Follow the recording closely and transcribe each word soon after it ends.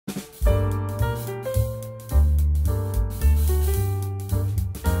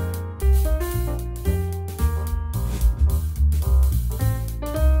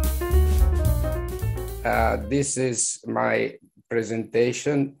This is my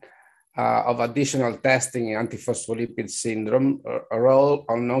presentation of additional testing in antiphospholipid syndrome, a role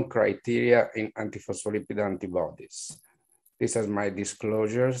or no criteria in antiphospholipid antibodies. These are my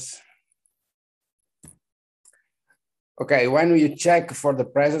disclosures. Okay, when you check for the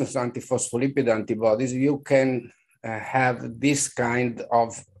presence of antiphospholipid antibodies, you can have this kind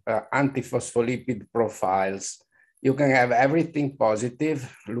of antiphospholipid profiles. You can have everything positive,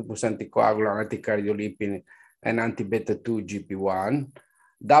 lupus anticoagulant, anticardiolipin, and anti-beta-2 GP1,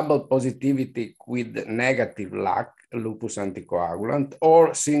 double positivity with negative LAC, lupus anticoagulant,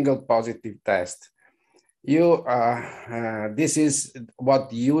 or single positive test. This is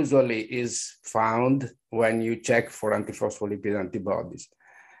what usually is found when you check for antiphospholipid antibodies.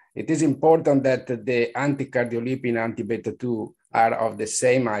 It is important that the anticardiolipin, anti-beta-2 are of the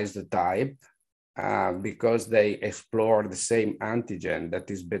same isotype because they explore the same antigen, that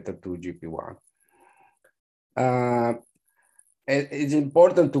is beta-2 GP1. It's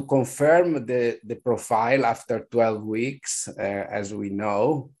important to confirm the profile after 12 weeks, as we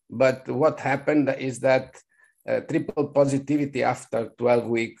know. But what happened is that triple positivity after 12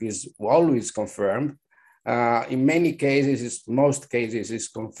 weeks is always confirmed. In many cases, most cases is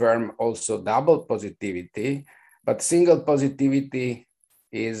confirmed also double positivity, but single positivity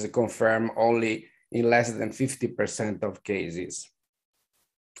is confirmed only in less than 50% of cases.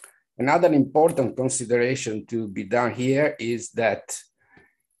 Another important consideration to be done here is that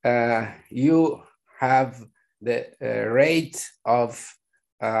you have the rate of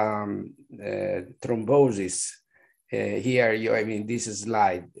thrombosis here, I mean, this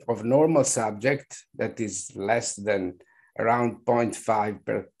slide of normal subject that is less than around 0.5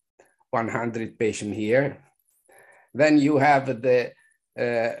 per 100 patient here. Then you have the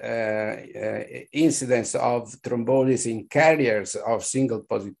incidence of thrombosis in carriers of single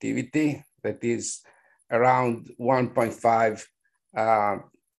positivity, that is around 1.5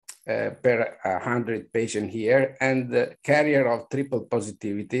 per 100 patient here, and the carrier of triple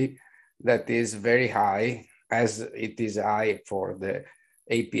positivity that is very high, as it is high for the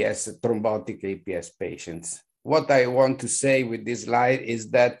APS, thrombotic APS patients. What I want to say with this slide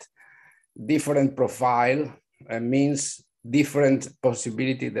is that different profile means different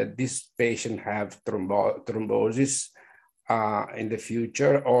possibility that this patient have thrombosis in the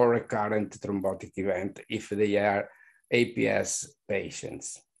future or recurrent thrombotic event if they are APS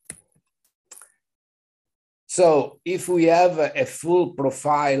patients. So if we have a full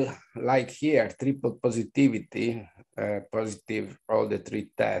profile like here, triple positivity, positive all the three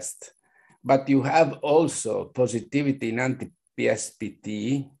tests, but you have also positivity in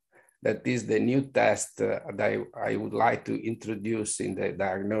anti-PSPT, that is the new test that I would like to introduce in the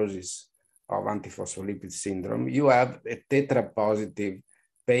diagnosis of antiphospholipid syndrome. You have a tetra-positive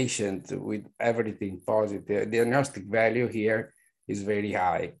patient with everything positive. The diagnostic value here is very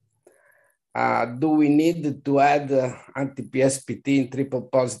high. Do we need to add anti-PSPT in triple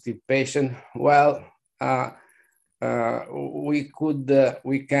positive patient? Well, we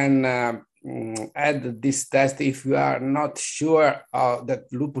can add this test if we are not sure that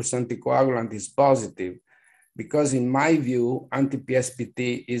lupus anticoagulant is positive, because in my view,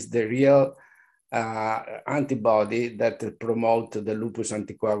 anti-PSPT is the real antibody that promotes the lupus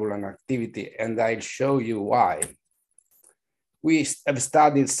anticoagulant activity, and I'll show you why. We have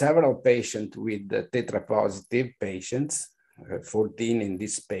studied several patients with tetra-positive patients, 14 in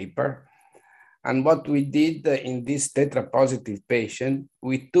this paper. And what we did in this tetra-positive patient,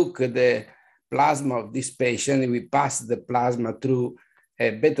 we took the plasma of this patient and we passed the plasma through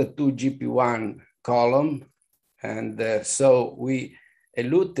a beta-2 GP1 column. And so we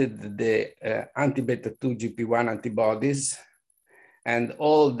eluted the anti-beta-2 GP1 antibodies and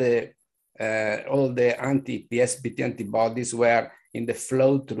all the anti-PSPT antibodies were in the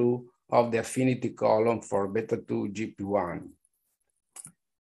flow-through of the affinity column for beta-2 GP1.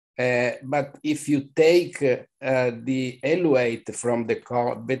 But if you take the eluate from the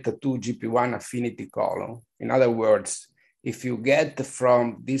beta-2 GP1 affinity column, in other words, if you get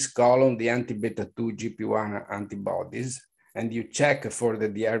from this column the anti-beta-2 GP1 antibodies and you check for the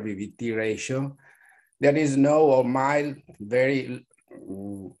DRVVT ratio, there is no or mild, very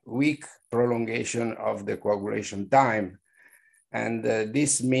weak prolongation of the coagulation time. And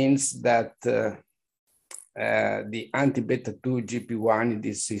this means that the anti-beta-2 GP1 in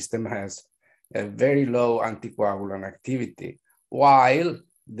this system has a very low anticoagulant activity, while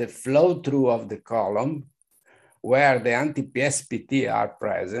the flow-through of the column, where the anti-PSPT are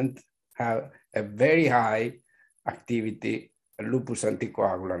present, have a very high activity, lupus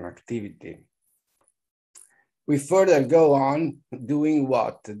anticoagulant activity. We further go on doing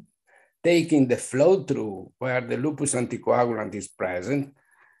what? taking the flow through where the lupus anticoagulant is present,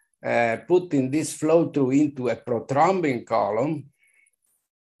 putting this flow through into a prothrombin column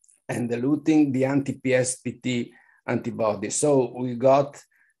and diluting the anti-PSPT antibodies. So we got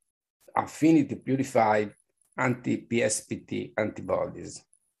affinity purified anti-PSPT antibodies.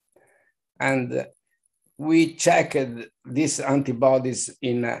 And we checked these antibodies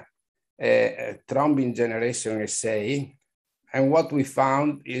in a thrombin generation assay. And what we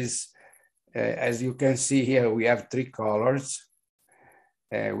found is, as you can see here, we have three colors.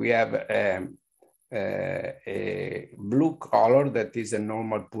 We have a blue color that is a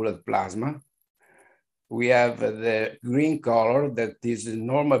normal pooled plasma. We have the green color that is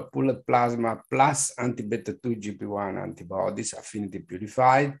normal pooled plasma plus anti-beta-2 GP1 antibodies, affinity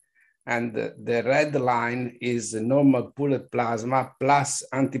purified. And the red line is normal pooled plasma plus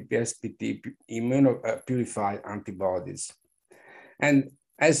anti-PSPT immunopurified antibodies. And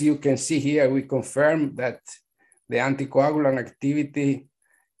as you can see here, we confirm that the anticoagulant activity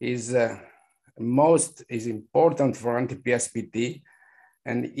is important for anti-PSPT.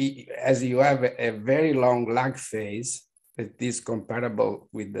 And as you have a very long lag phase, it is comparable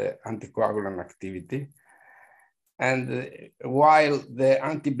with the anticoagulant activity. And while the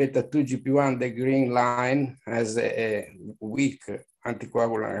anti-beta-2 GP1, the green line, has a weak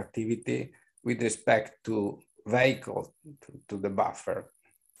anticoagulant activity with respect to vehicle, to the buffer.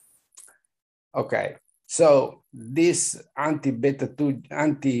 Okay, so these anti-beta-2,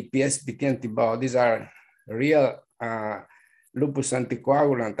 anti-PSPT antibodies are real lupus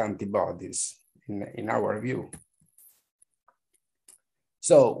anticoagulant antibodies in our view.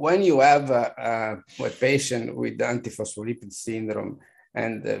 So when you have a patient with antiphospholipid syndrome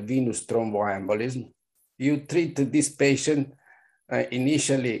and venous thromboembolism, you treat this patient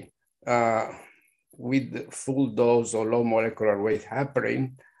initially with full dose or low molecular weight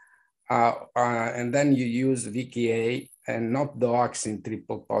heparin, and then you use VKA and not DOACs in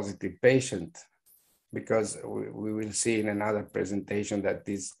triple positive patient, because we will see in another presentation that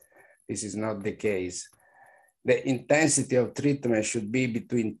this is not the case. The intensity of treatment should be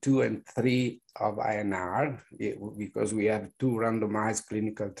between 2 and 3 of INR, because we have 2 randomized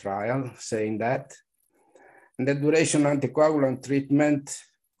clinical trials saying that. And the duration of anticoagulant treatment,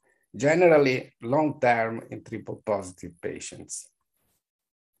 generally long-term in triple positive patients.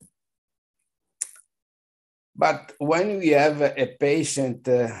 But when we have a patient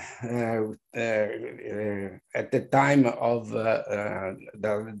at the time of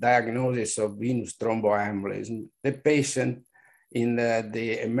the diagnosis of venous thromboembolism, the patient in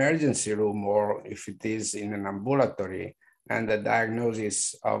the emergency room, or if it is in an ambulatory and the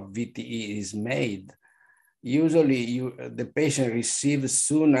diagnosis of VTE is made, usually the patient receives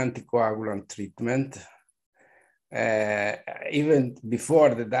soon anticoagulant treatment, even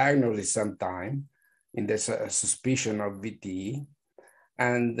before the diagnosis sometime, in the suspicion of VTE.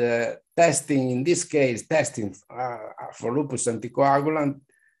 And testing, in this case, testing for lupus anticoagulant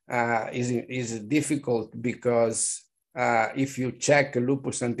is difficult, because if you check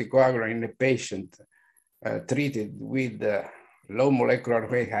lupus anticoagulant in a patient treated with low molecular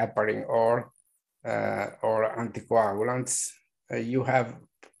weight heparin or anticoagulants, you have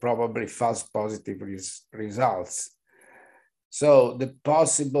probably false positive results. So the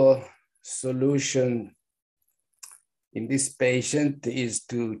possible solution in this patient is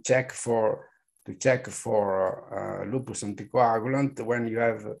to check for lupus anticoagulant when you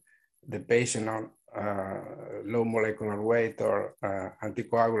have the patient on low molecular weight or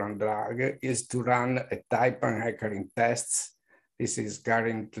anticoagulant drug, is to run a type 1 heparin tests. This is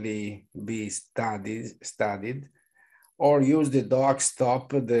currently being studied, or use the DOAC stop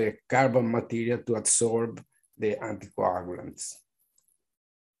the carbon material to absorb the anticoagulants.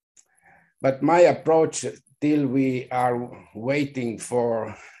 But my approach, till we are waiting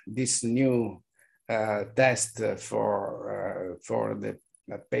for this new test for the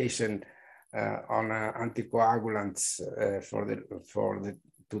patient on anticoagulants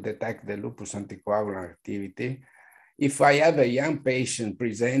to detect the lupus anticoagulant activity. If I have a young patient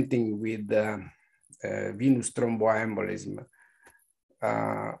presenting with venous thromboembolism,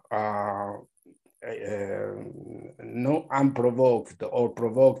 no unprovoked or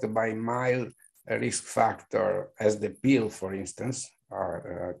provoked by mild risk factor, as the pill, for instance,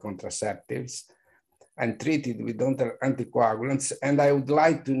 or contraceptives, and treated with anticoagulants. And I would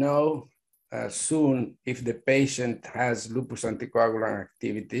like to know soon if the patient has lupus anticoagulant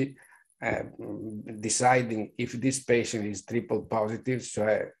activity, deciding if this patient is triple positive,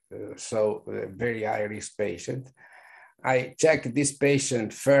 so a very high risk patient. I check this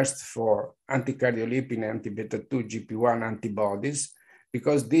patient first for anticardiolipin, anti-beta-2 GP1 antibodies,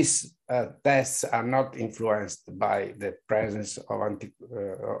 because these tests are not influenced by the presence of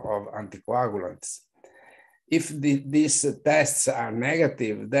anticoagulants. If these tests are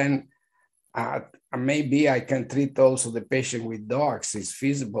negative, then maybe I can treat also the patient with DOACs, is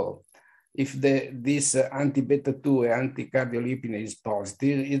feasible. If this anti-beta-2 anti-cardiolipin is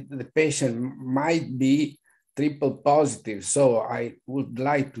positive, the patient might be triple positive. So I would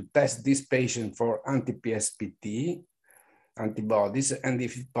like to test this patient for anti-PSPT antibodies, and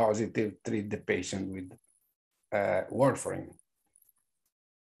if positive, treat the patient with warfarin.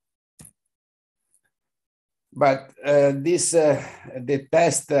 But the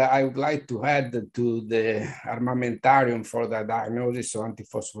test I would like to add to the armamentarium for the diagnosis of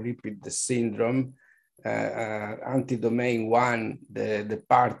antiphospholipid syndrome, anti-domain 1, the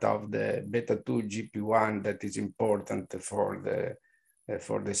part of the beta-2 GP1 that is important for the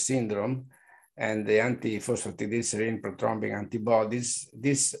syndrome, and the anti-phosphatidylserine prothrombin antibodies.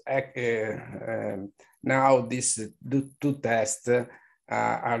 Now these two tests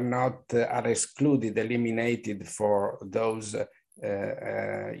are excluded, eliminated for those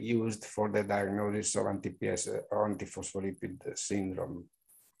used for the diagnosis of antiphospholipid syndrome.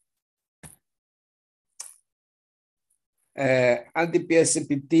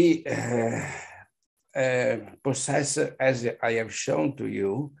 Anti-PSPT possess, as I have shown to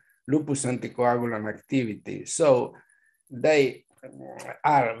you, lupus anticoagulant activity. So they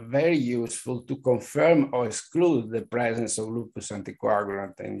are very useful to confirm or exclude the presence of lupus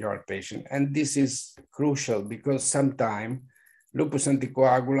anticoagulant in your patient. And this is crucial because sometimes lupus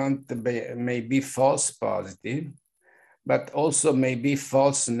anticoagulant may be false positive, but also may be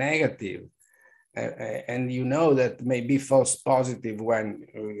false negative. And you know that may be false positive when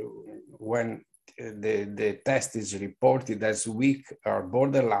the test is reported as weak or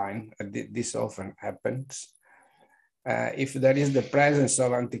borderline. This often happens. If there is the presence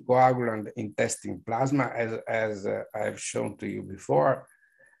of anticoagulant in testing plasma, as I've shown to you before,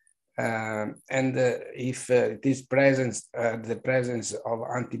 and if it is the presence of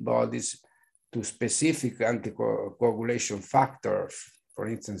antibodies to specific anticoagulation factors, for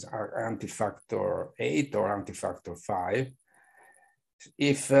instance, antifactor 8 or antifactor 5,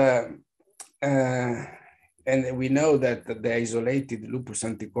 and we know that the isolated lupus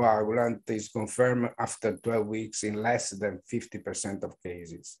anticoagulant is confirmed after 12 weeks in less than 50% of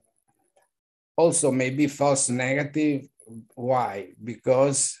cases. Also may be false negative. Why?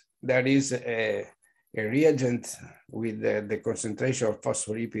 Because there is a reagent with the concentration of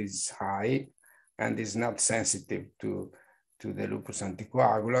phospholipids high and is not sensitive to the lupus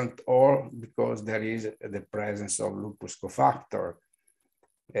anticoagulant, or because there is the presence of lupus cofactor,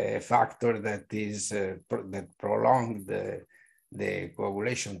 a factor that is that prolong the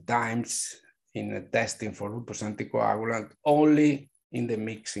coagulation times in testing for lupus anticoagulant only in the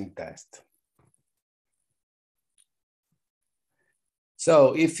mixing test.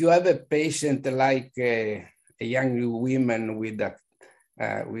 So if you have a patient like a young woman with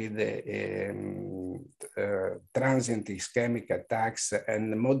transient ischemic attacks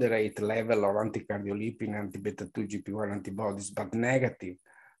and moderate level of anticardiolipin, anti-beta-2 GP1 antibodies, but negative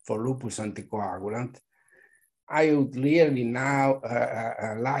for lupus anticoagulant, I would really now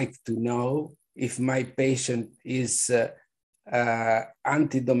like to know if my patient is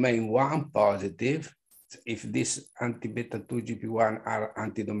anti-domain 1 positive, if this anti-beta-2 GP1 are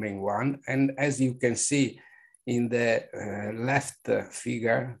anti-domain 1. And as you can see in the left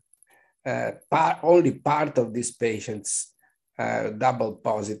figure, only part of these patients double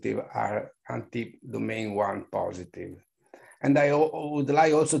positive are anti-domain 1 positive. And I would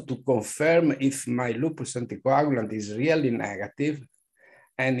like also to confirm if my lupus anticoagulant is really negative.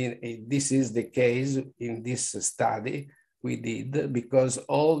 And this is the case in this study we did, because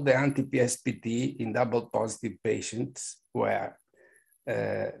all the anti-PSPT in double positive patients were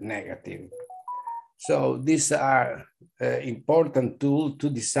negative. So these are important tools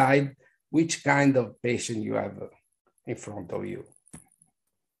to decide which kind of patient you have in front of you.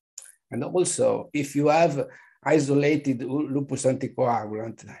 And also, if you have isolated lupus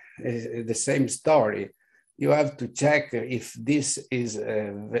anticoagulant, the same story, you have to check if this is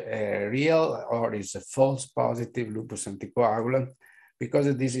a real or is a false positive lupus anticoagulant,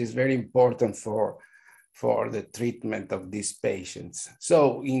 because this is very important for the treatment of these patients.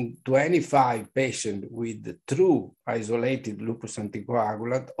 So in 25 patients with true isolated lupus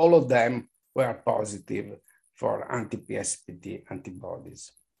anticoagulant, all of them were positive for anti-PSPT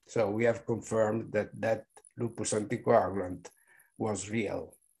antibodies. So we have confirmed that that lupus anticoagulant was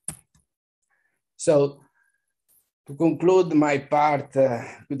real. So to conclude my part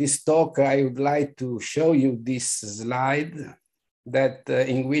with this talk, I would like to show you this slide that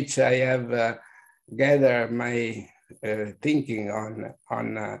in which I have gathered my thinking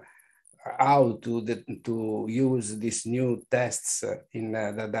on how to use these new tests in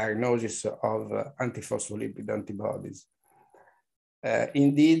the diagnosis of antiphospholipid antibodies.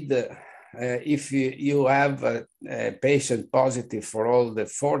 Indeed, if you have a patient positive for all the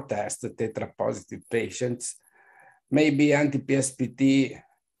 4 tests, the tetra-positive patients, maybe anti-PSPT,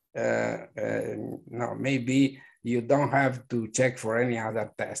 no, maybe you don't have to check for any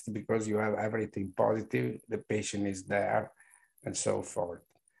other test because you have everything positive, the patient is there, and so forth.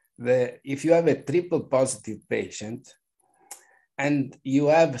 If you have a triple positive patient and you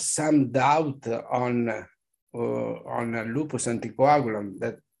have some doubt on a lupus anticoagulant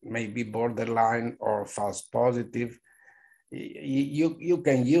that may be borderline or false positive, you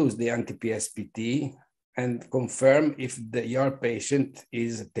can use the anti-PSPT and confirm if your patient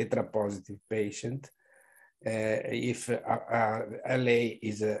is a tetra-positive patient, if LA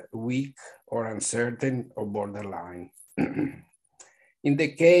is weak or uncertain or borderline. In the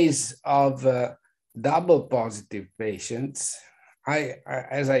case of double positive patients,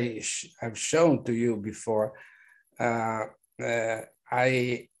 as I have shown to you before, I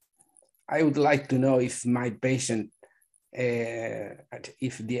would like to know if my patient,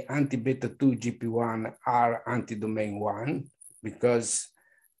 if the anti-beta-2 GP1 are anti-domain 1, because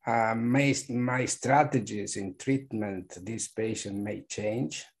my strategies in treatment, this patient may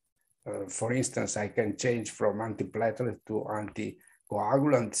change. For instance, I can change from antiplatelet to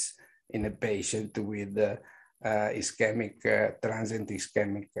anticoagulants in a patient with transient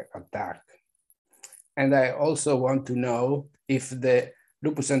ischemic attack. And I also want to know if the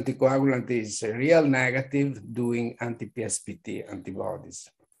lupus anticoagulant is real negative doing anti-PSPT antibodies.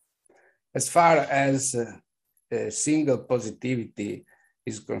 As far as single positivity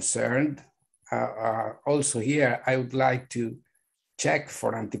is concerned, also here I would like to check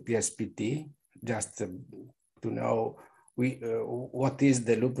for anti-PSPT just to know what is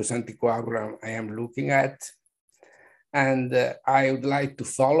the lupus anticoagulant I am looking at. And I would like to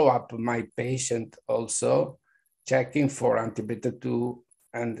follow up my patient also, checking for anti-beta-2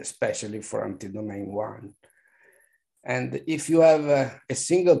 and especially for anti-domain 1. And if you have a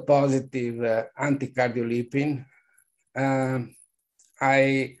single positive anticardiolipin,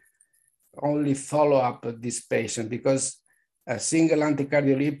 I only follow up this patient because a single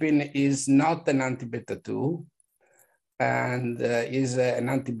anticardiolipin is not an anti-beta-2 and is an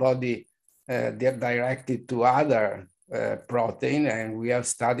antibody directed to other protein, and we have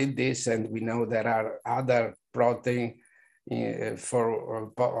studied this, and we know there are other protein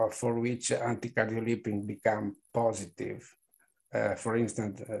for which anticardiolipin become positive. For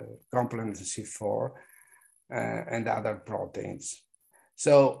instance, complement C4 and other proteins.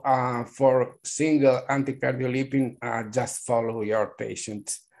 So for single anticardiolipin, just follow your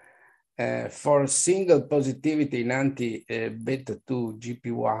patient. For single positivity in anti-beta-2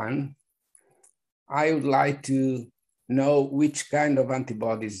 GP1, I would like to know which kind of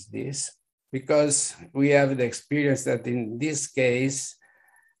antibody is this, because we have the experience that in this case,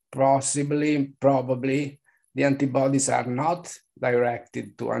 probably, the antibodies are not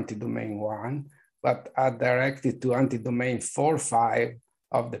directed to anti-domain 1, but are directed to anti-domain 4-5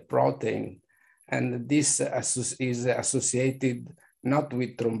 of the protein. And this is associated not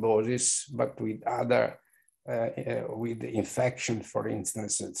with thrombosis, but with other, with infection, for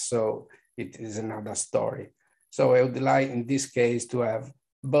instance. So it is another story. So I would like, in this case, to have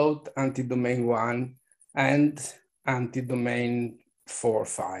both anti-domain 1 and anti-domain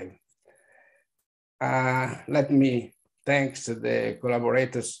 4-5. Let me thank the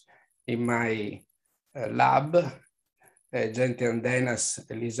collaborators in my lab, Genti Andenas,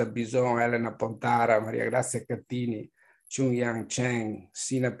 Elisa Bison, Elena Pontara, Maria Grazia Cattini, Chung-Yang Chen,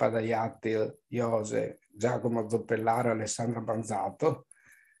 Sina Padayatil, Jose, Giacomo Zoppellaro, Alessandra Banzato.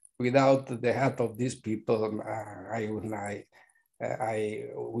 Without the help of these people, I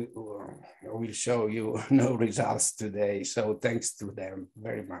will show you no results today. So thanks to them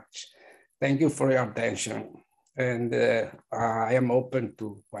very much. Thank you for your attention. And I am open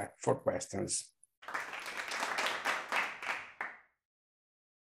for questions.